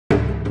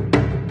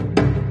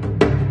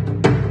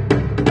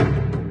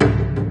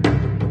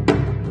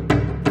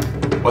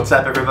What's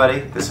up,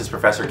 everybody? This is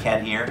Professor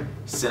Ken here,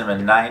 Cinema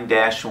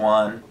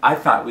 9-1. I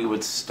thought we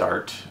would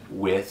start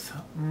with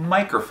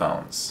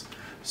microphones.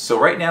 So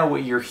right now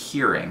what you're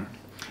hearing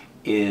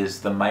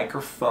is the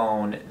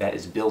microphone that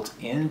is built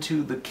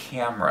into the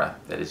camera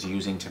that is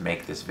using to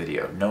make this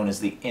video, known as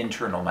the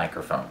internal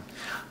microphone.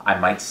 I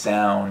might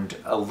sound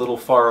a little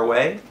far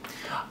away.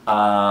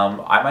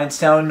 I might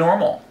sound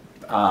normal.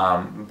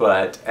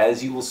 But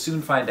as you will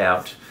soon find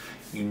out,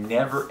 you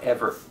never,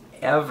 ever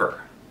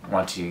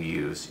want to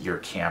use your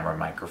camera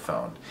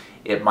microphone.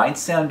 It might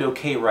sound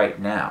okay right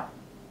now,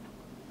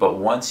 but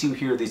once you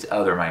hear these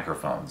other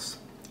microphones,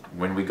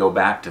 when we go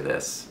back to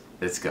this,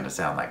 it's going to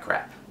sound like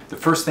crap. The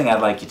first thing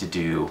I'd like you to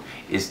do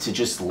is to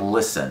just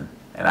listen,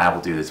 and I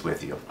will do this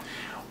with you.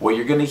 What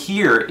you're going to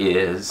hear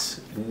is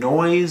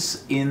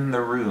noise in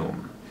the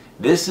room.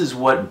 This is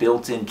what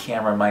built-in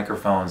camera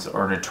microphones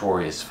are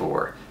notorious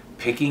for,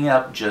 picking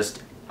up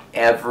just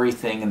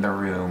everything in the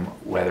room,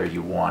 whether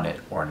you want it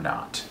or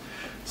not.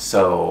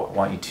 So I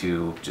want you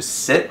to just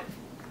sit,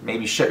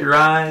 maybe shut your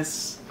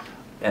eyes,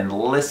 and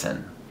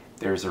listen.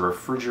 There's a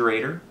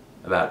refrigerator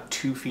about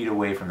 2 feet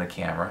away from the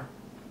camera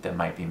that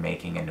might be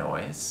making a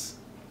noise.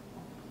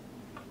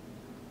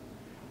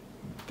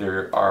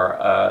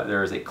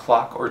 There is a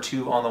clock or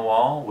two on the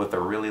wall with a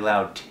really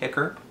loud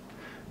ticker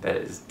that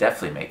is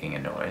definitely making a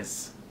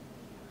noise.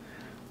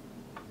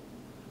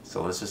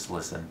 So let's just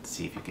listen,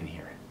 see if you can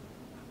hear it.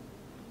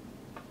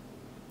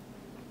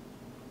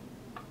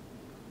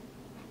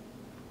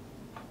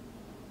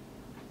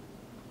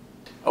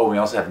 Oh, we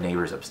also have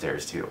neighbors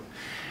upstairs too.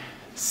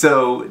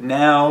 So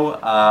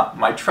now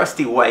my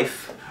trusty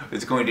wife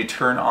is going to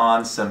turn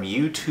on some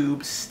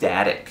YouTube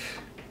static.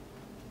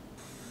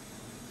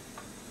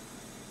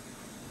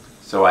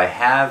 So I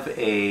have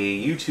a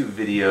YouTube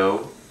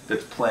video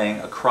that's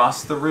playing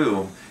across the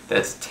room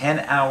that's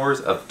 10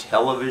 hours of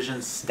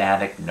television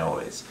static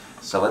noise.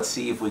 So let's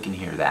see if we can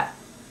hear that.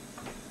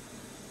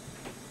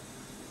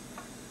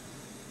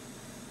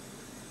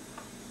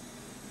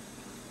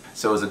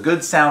 So as a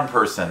good sound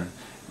person,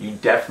 you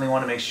definitely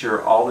want to make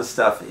sure all this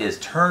stuff is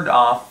turned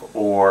off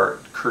or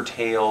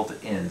curtailed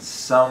in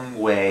some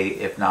way,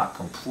 if not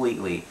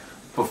completely,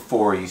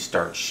 before you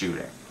start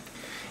shooting.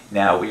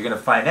 Now, what you're going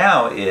to find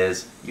out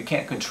is you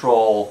can't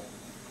control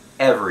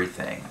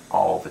everything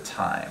all the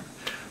time.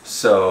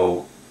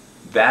 So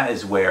that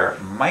is where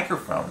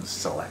microphone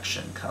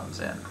selection comes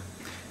in.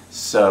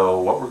 So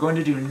what we're going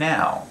to do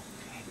now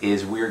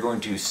is we're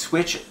going to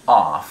switch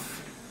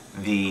off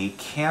the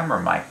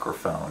camera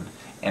microphone,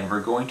 and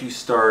we're going to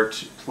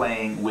start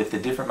playing with the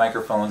different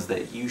microphones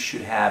that you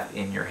should have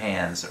in your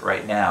hands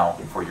right now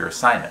for your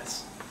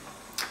assignments.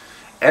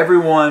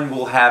 Everyone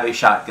will have a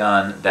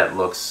shotgun that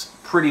looks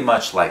pretty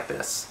much like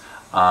this.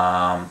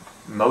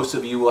 Most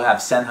of you will have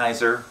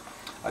Sennheiser,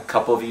 a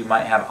couple of you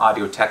might have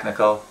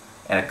Audio-Technica,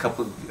 and a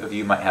couple of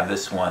you might have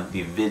this one,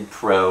 the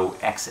VidPro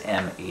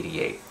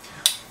XM88.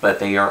 But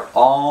they are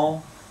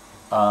all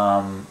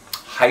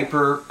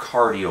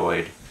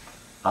hypercardioid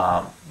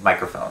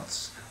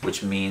microphones,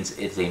 which means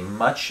it's a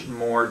much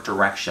more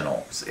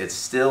directional. It's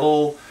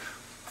still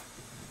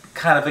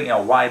kind of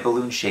a wide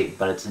balloon shape,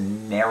 but it's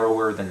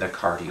narrower than the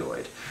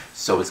cardioid.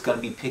 So it's going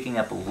to be picking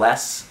up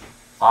less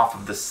off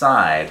of the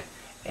side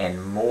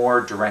and more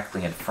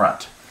directly in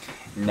front.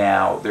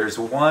 Now, there's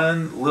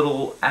one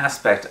little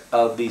aspect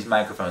of these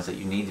microphones that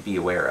you need to be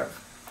aware of.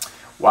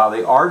 While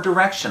they are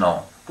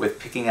directional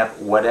with picking up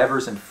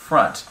whatever's in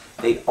front,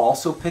 they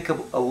also pick up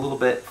a little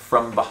bit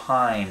from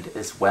behind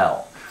as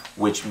well,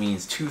 which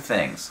means two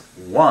things.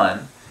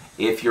 One,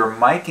 if you're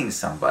miking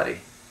somebody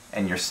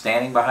and you're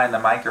standing behind the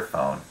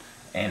microphone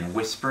and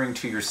whispering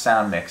to your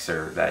sound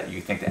mixer that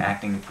you think the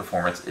acting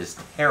performance is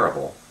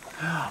terrible,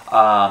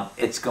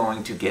 it's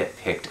going to get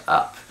picked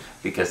up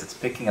because it's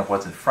picking up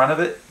what's in front of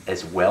it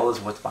as well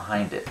as what's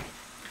behind it.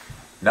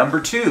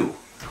 Number two,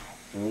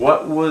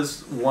 what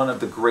was one of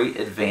the great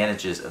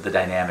advantages of the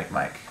dynamic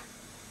mic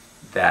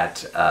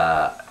that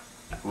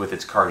with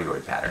its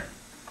cardioid pattern?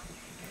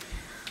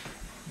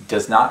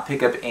 Does not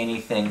pick up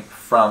anything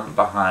from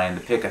behind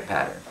the pickup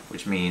pattern,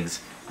 which means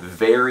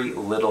very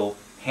little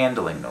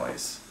handling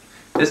noise.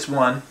 This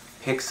one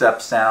picks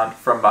up sound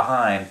from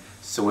behind,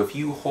 so if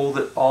you hold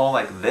it all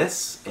like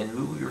this and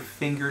move your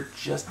finger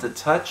just a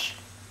touch,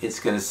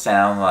 it's going to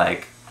sound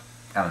like,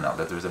 I don't know,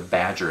 that there's a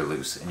badger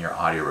loose in your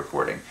audio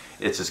recording.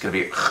 It's just going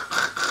to be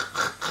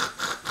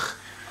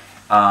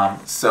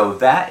so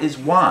that is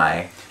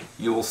why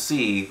you will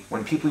see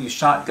when people use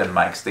shotgun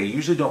mics, they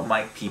usually don't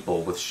mic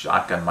people with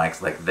shotgun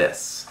mics like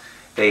this.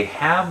 They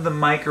have the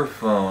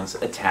microphones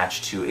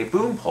attached to a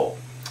boom pole,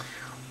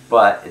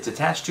 but it's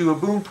attached to a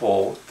boom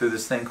pole through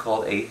this thing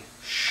called a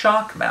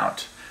shock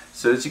mount.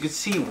 So as you can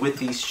see with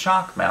these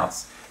shock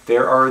mounts,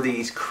 there are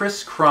these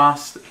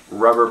crisscrossed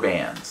rubber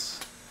bands.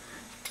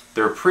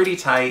 They're pretty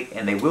tight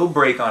and they will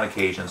break on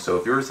occasion, so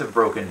if yours have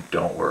broken,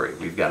 don't worry.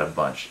 We've got a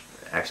bunch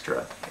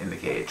extra in the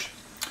cage.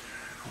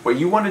 What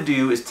you want to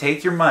do is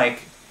take your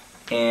mic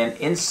and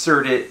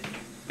insert it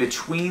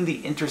between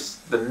the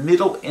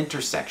middle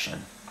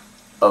intersection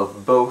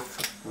of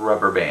both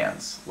rubber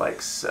bands,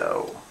 like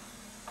so.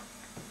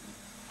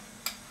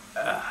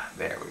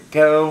 There we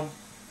go.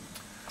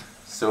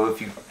 So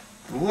if you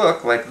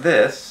look like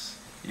this,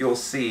 you'll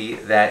see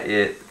that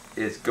it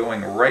is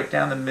going right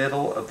down the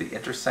middle of the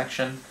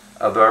intersection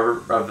of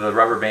the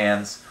rubber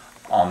bands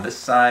on this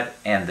side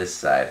and this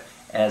side.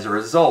 And as a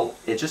result,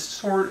 it's just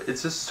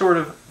sort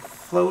of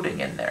floating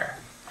in there,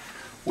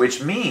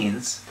 which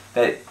means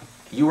that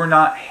you are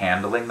not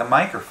handling the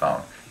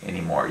microphone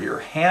anymore. You're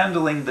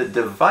handling the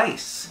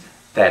device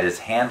that is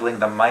handling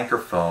the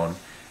microphone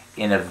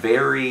in a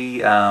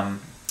very,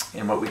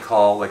 in what we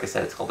call, like I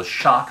said, it's called a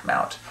shock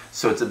mount.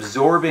 So it's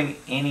absorbing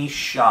any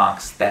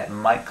shocks that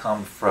might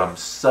come from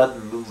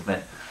sudden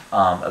movement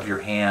of your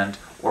hand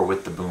or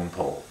with the boom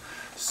pole.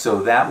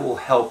 So that will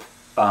help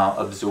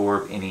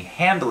absorb any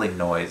handling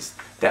noise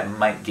that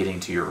might get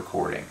into your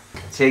recording.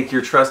 Take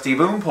your trusty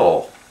boom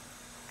pole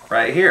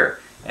right here,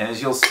 and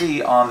as you'll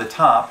see on the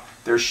top,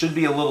 there should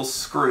be a little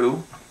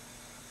screw,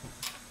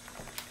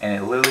 and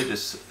it literally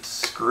just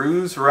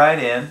screws right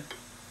in.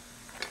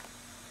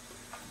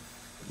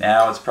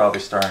 Now it's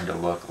probably starting to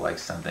look like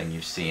something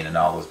you've seen in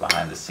all those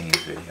behind the scenes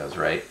videos,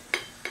 right?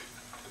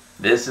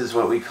 This is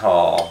what we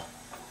call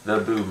the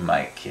boom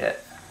mic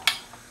kit.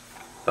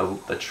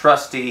 The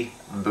trusty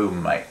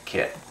boom mic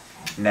kit.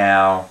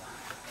 Now,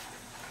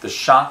 the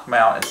shock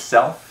mount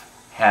itself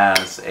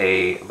has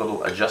a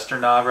little adjuster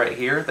knob right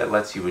here that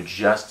lets you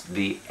adjust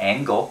the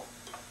angle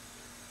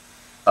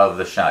of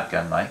the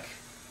shotgun mic.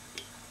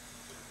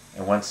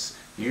 And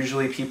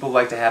usually people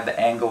like to have the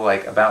angle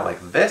about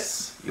like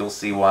this. You'll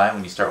see why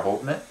when you start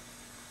holding it.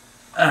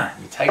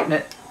 You tighten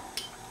it.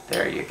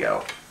 There you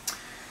go.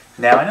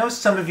 Now I know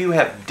some of you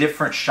have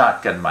different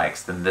shotgun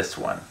mics than this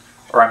one.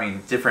 Or I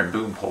mean different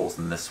boom poles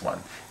than this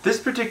one. This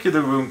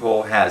particular boom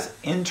pole has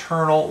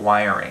internal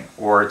wiring,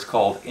 or it's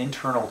called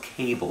internal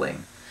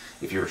cabling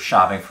if you're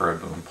shopping for a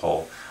boom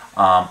pole.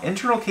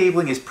 Internal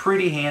cabling is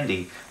pretty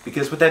handy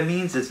because what that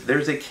means is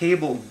there's a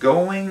cable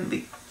going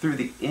through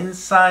the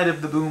inside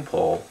of the boom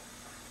pole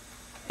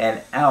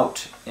and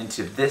out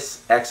into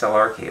this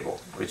XLR cable,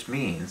 which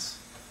means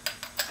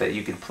that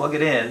you can plug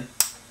it in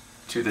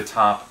to the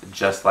top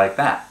just like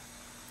that.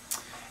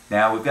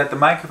 Now we've got the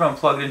microphone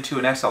plugged into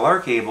an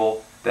XLR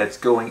cable that's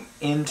going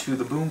into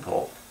the boom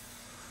pole.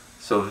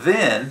 So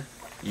then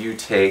you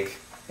take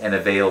an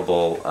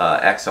available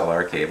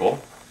XLR cable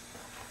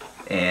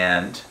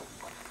and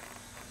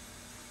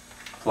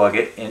plug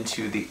it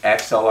into the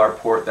XLR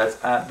port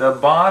that's at the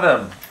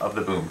bottom of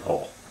the boom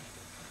pole.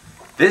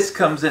 This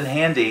comes in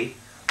handy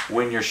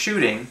when you're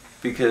shooting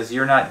because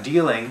you're not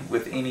dealing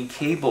with any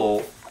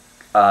cable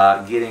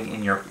getting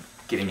in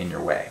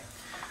your way.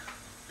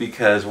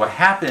 Because what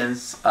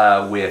happens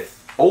with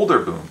older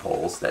boom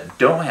poles that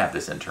don't have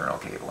this internal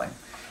cabling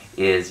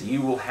is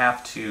you will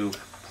have to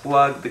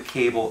plug the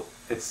cable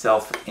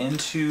itself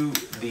into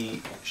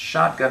the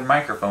shotgun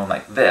microphone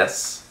like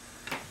this,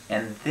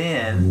 and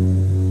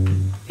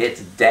then it's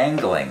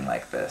dangling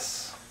like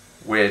this,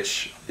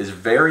 which is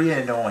very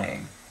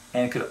annoying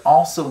and could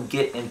also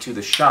get into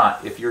the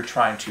shot if you're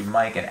trying to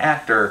mic an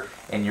actor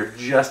and you're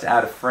just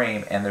out of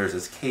frame and there's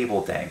this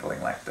cable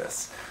dangling like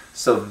this.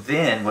 So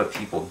then what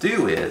people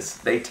do is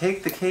they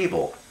take the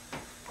cable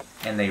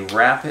and they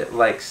wrap it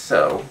like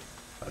so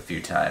a few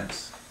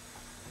times.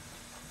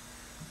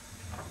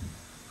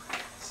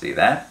 See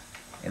that?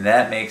 And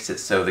that makes it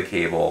so the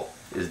cable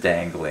is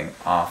dangling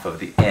off of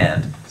the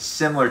end,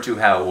 similar to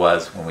how it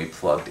was when we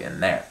plugged in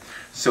there.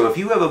 So if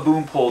you have a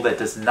boom pole that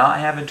does not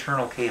have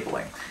internal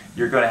cabling,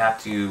 you're going to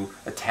have to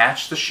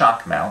attach the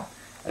shock mount,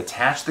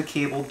 attach the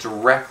cable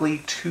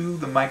directly to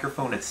the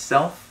microphone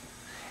itself,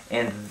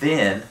 and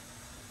then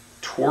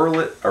twirl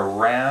it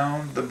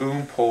around the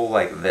boom pole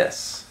like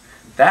this.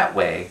 That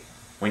way,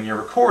 when you're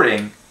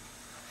recording,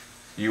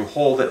 you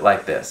hold it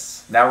like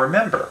this. Now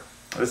remember,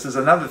 this is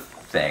another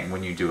thing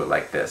when you do it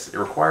like this. It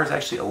requires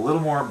actually a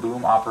little more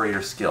boom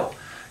operator skill.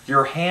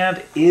 Your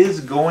hand is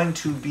going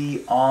to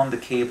be on the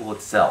cable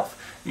itself.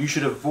 You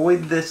should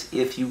avoid this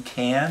if you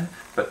can,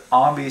 but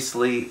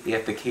obviously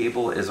if the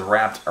cable is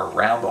wrapped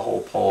around the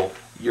whole pole,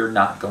 you're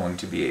not going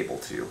to be able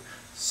to.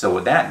 So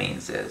what that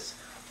means is,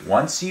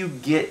 once you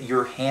get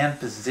your hand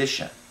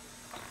position,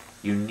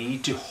 you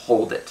need to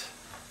hold it.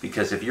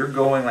 Because if you're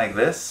going like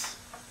this,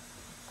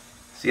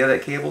 see how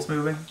that cable's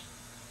moving?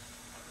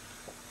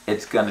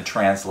 It's going to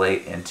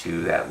translate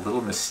into that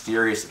little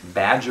mysterious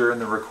badger in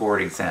the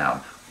recording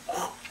sound.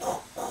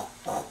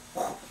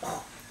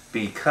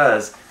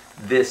 Because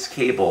this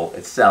cable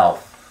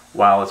itself,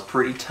 while it's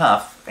pretty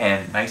tough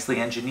and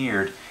nicely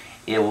engineered,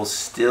 it will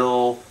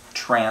still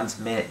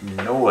transmit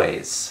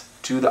noise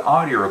to the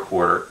audio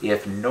recorder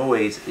if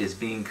noise is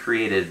being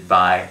created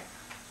by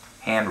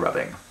hand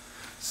rubbing.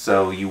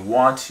 So you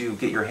want to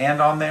get your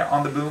hand on there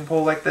on the boom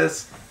pole like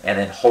this and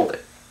then hold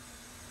it.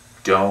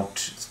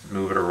 Don't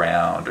move it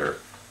around or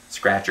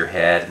scratch your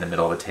head in the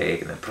middle of a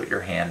take and then put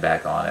your hand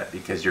back on it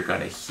because you're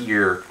going to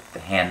hear the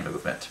hand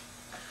movement.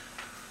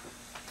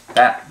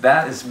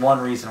 That is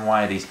one reason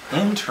why these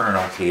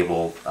internal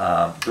cable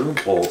boom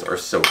poles are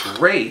so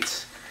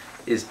great,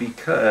 is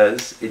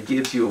because it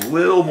gives you a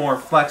little more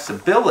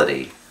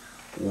flexibility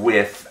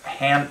with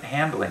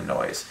handling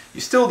noise.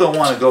 You still don't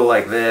want to go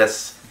like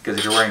this, because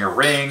if you're wearing a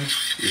ring,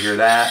 you hear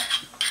that,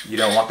 you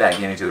don't want that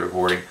getting to the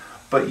recording.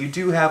 But you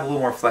do have a little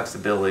more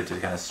flexibility to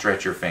kind of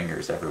stretch your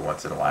fingers every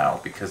once in a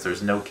while, because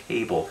there's no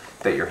cable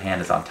that your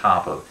hand is on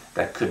top of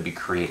that could be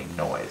creating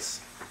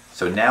noise.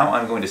 So now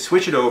I'm going to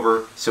switch it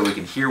over so we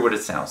can hear what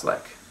it sounds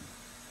like.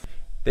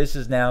 This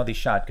is now the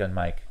shotgun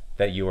mic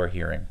that you are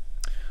hearing.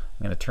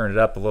 I'm going to turn it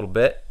up a little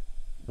bit.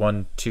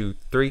 1, 2,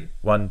 3,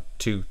 1,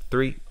 2,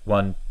 3,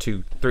 1,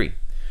 2, 3.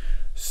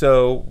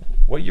 So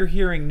what you're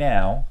hearing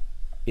now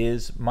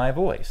is my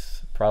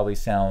voice. Probably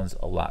sounds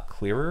a lot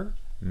clearer,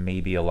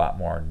 maybe a lot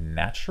more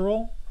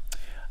natural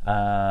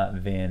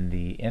than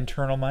the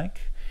internal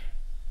mic.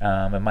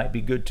 It might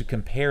be good to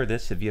compare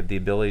this if you have the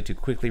ability to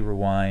quickly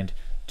rewind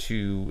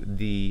to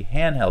the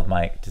handheld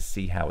mic to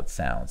see how it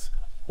sounds.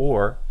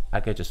 Or I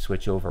could just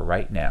switch over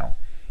right now.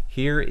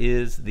 Here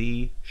is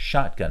the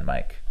shotgun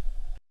mic.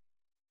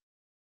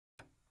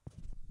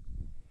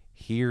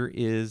 Here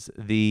is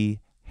the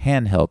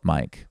handheld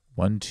mic.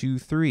 1, 2,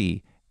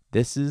 3.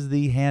 This is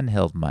the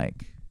handheld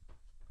mic.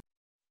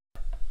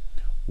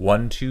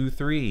 1, 2,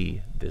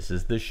 3. This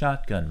is the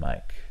shotgun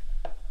mic.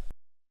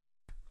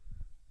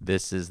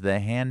 This is the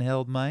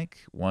handheld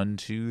mic. 1,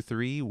 2,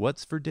 3.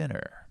 What's for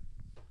dinner?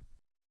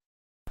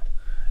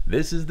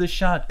 This is the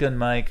shotgun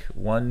mic.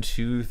 1,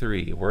 2,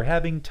 3. We're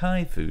having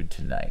Thai food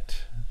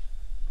tonight.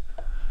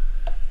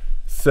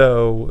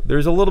 So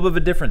there's a little bit of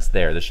a difference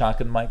there. The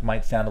shotgun mic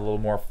might sound a little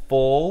more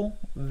full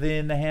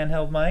than the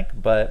handheld mic,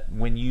 but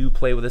when you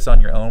play with this on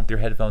your own with your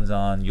headphones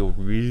on, you'll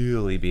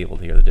really be able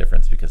to hear the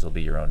difference because it'll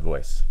be your own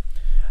voice.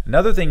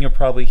 Another thing you're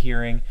probably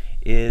hearing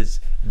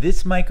is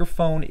this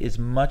microphone is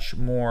much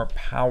more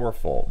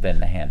powerful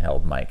than the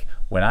handheld mic.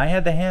 When I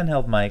had the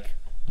handheld mic,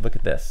 look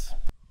at this.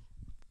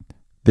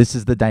 This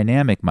is the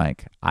dynamic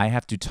mic. I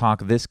have to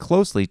talk this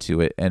closely to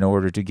it in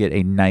order to get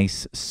a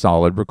nice,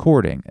 solid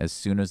recording. As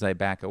soon as I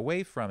back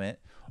away from it,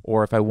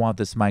 or if I want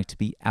this mic to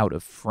be out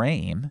of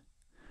frame,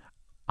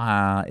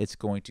 it's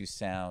going to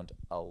sound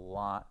a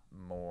lot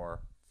more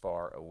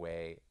far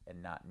away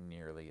and not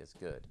nearly as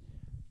good,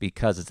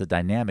 because it's a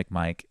dynamic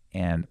mic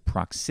and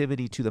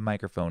proximity to the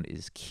microphone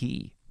is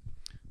key.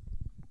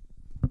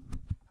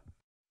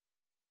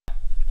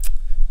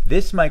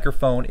 This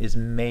microphone is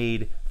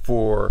made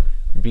for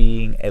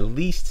being at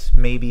least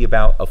maybe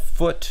about a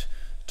foot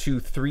to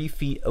 3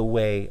 feet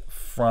away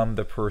from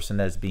the person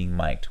that's being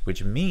mic'd,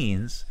 which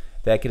means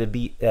that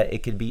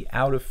it could be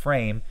out of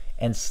frame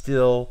and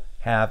still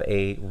have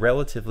a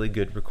relatively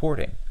good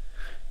recording.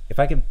 If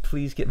I can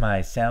please get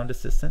my sound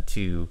assistant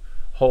to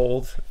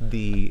hold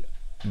the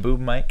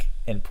boom mic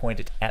and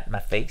point it at my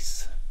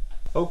face.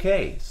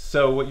 Okay,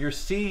 so what you're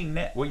seeing,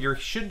 what you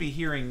should be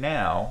hearing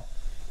now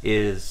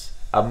is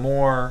a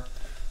more,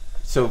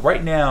 so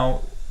right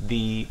now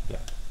the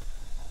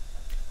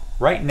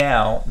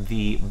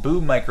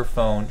boom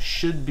microphone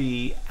should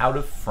be out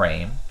of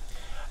frame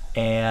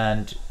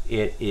and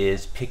it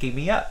is picking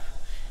me up,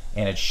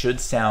 and it should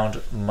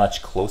sound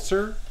much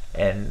closer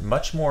and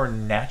much more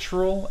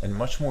natural and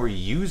much more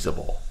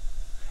usable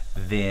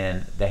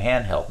than the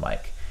handheld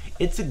mic.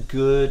 It's a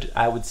good,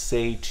 I would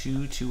say,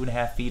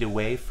 2.5 feet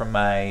away from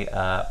my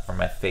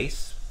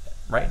face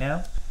right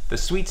now. The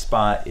sweet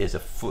spot is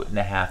 1.5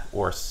 feet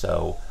or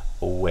so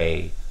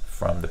away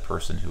from the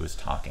person who is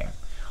talking.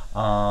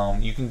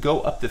 You can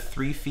go up to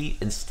 3 feet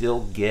and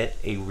still get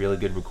a really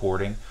good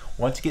recording.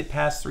 Once you get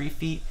past 3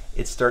 feet,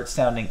 it starts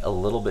sounding a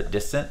little bit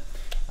distant.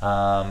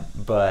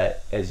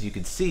 But as you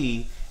can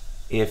see,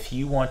 if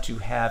you want to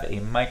have a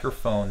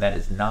microphone that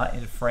is not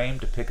in frame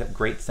to pick up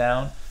great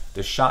sound,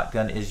 the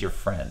shotgun is your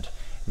friend.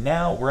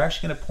 Now we're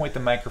actually going to point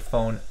the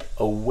microphone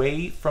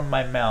away from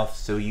my mouth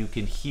so you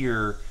can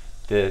hear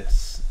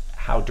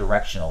how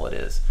directional it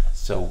is.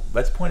 So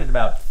let's point it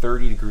about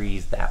 30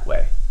 degrees that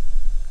way.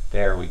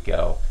 There we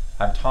go.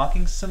 I'm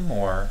talking some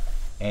more,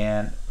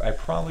 and I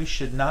probably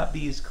should not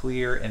be as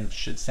clear and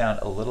should sound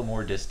a little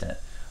more distant.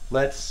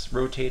 Let's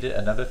rotate it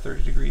another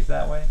 30 degrees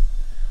that way.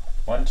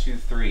 1, 2,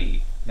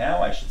 3.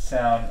 Now I should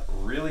sound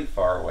really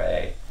far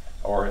away,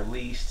 or at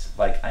least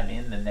like I'm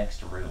in the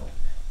next room.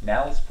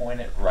 Now let's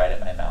point it right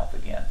at my mouth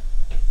again.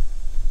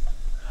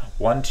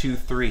 1, 2,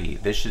 3.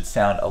 This should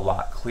sound a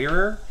lot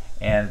clearer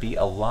and be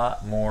a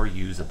lot more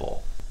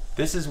usable.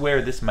 This is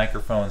where this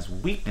microphone's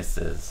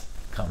weaknesses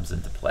comes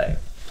into play.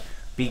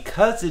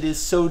 Because it is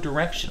so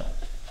directional,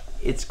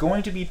 it's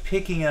going to be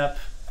picking up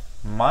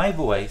my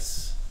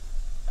voice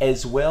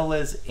as well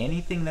as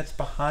anything that's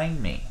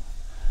behind me,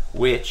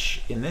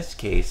 which in this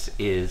case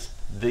is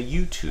the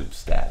YouTube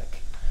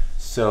static.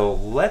 So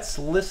let's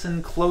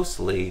listen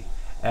closely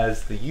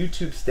as the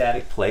YouTube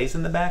static plays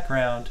in the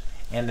background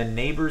and the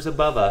neighbors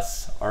above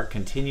us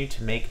continue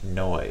to make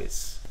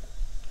noise.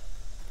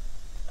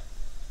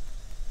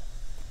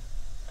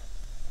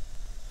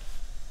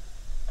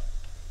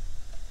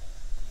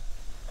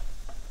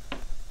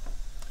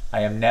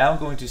 I am now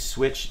going to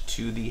switch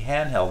to the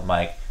handheld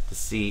mic to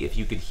see if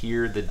you could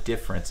hear the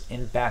difference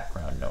in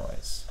background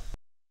noise.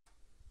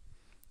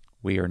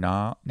 We are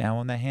now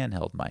on the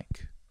handheld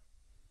mic.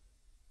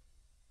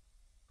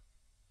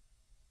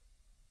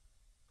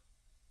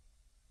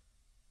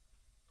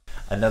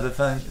 Another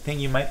thing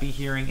you might be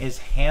hearing is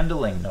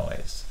handling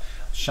noise.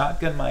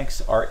 Shotgun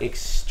mics are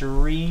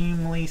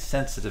extremely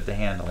sensitive to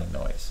handling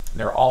noise.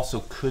 There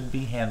also could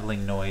be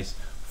handling noise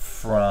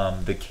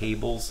from the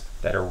cables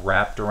that are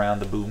wrapped around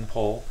the boom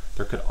pole.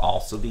 There could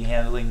also be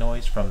handling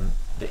noise from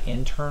the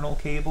internal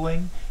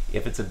cabling.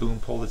 If it's a boom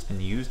pole that's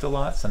been used a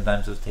lot,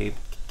 sometimes those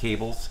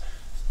cables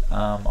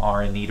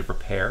are in need of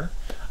repair.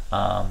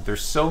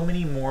 There's so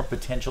many more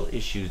potential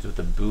issues with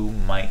the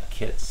boom mic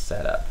kit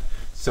setup.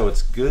 So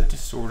it's good to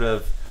sort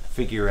of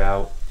figure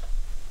out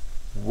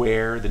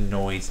where the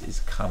noise is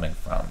coming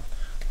from.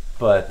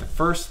 But the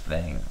first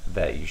thing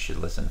that you should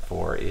listen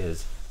for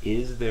is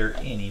there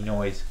any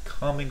noise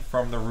coming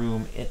from the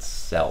room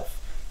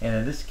itself? And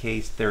in this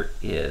case, there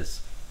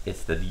is.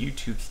 It's the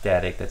YouTube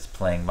static that's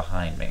playing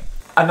behind me.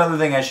 Another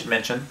thing I should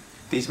mention,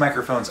 these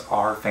microphones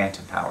are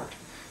phantom powered.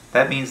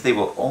 That means they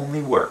will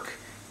only work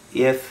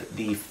if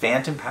the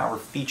phantom power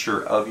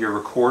feature of your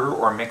recorder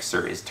or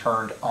mixer is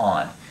turned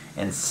on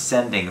and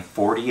sending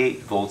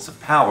 48 volts of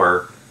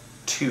power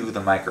to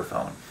the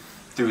microphone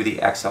through the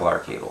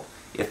XLR cable.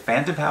 If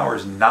phantom power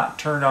is not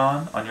turned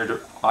on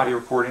your audio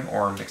recording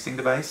or mixing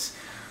device,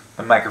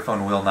 the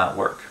microphone will not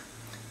work.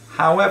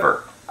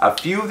 However, a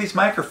few of these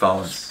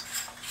microphones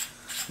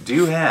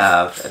do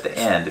have, at the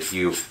end, if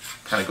you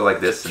kind of go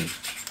like this and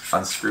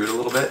unscrew it a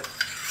little bit,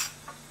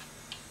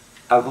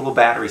 a little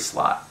battery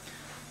slot.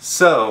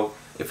 So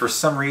if for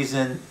some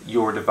reason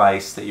your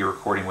device that you're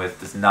recording with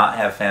does not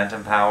have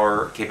phantom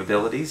power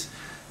capabilities,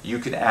 you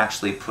can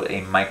actually put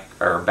a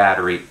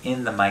battery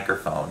in the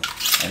microphone,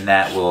 and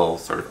that will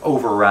sort of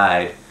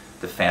override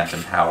the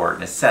phantom power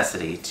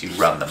necessity to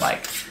run the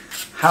mic.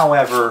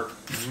 However,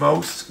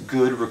 most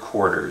good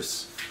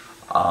recorders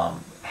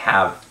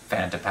have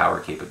phantom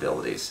power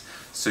capabilities,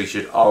 so you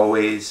should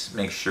always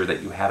make sure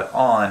that you have it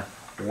on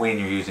when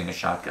you're using a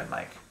shotgun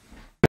mic.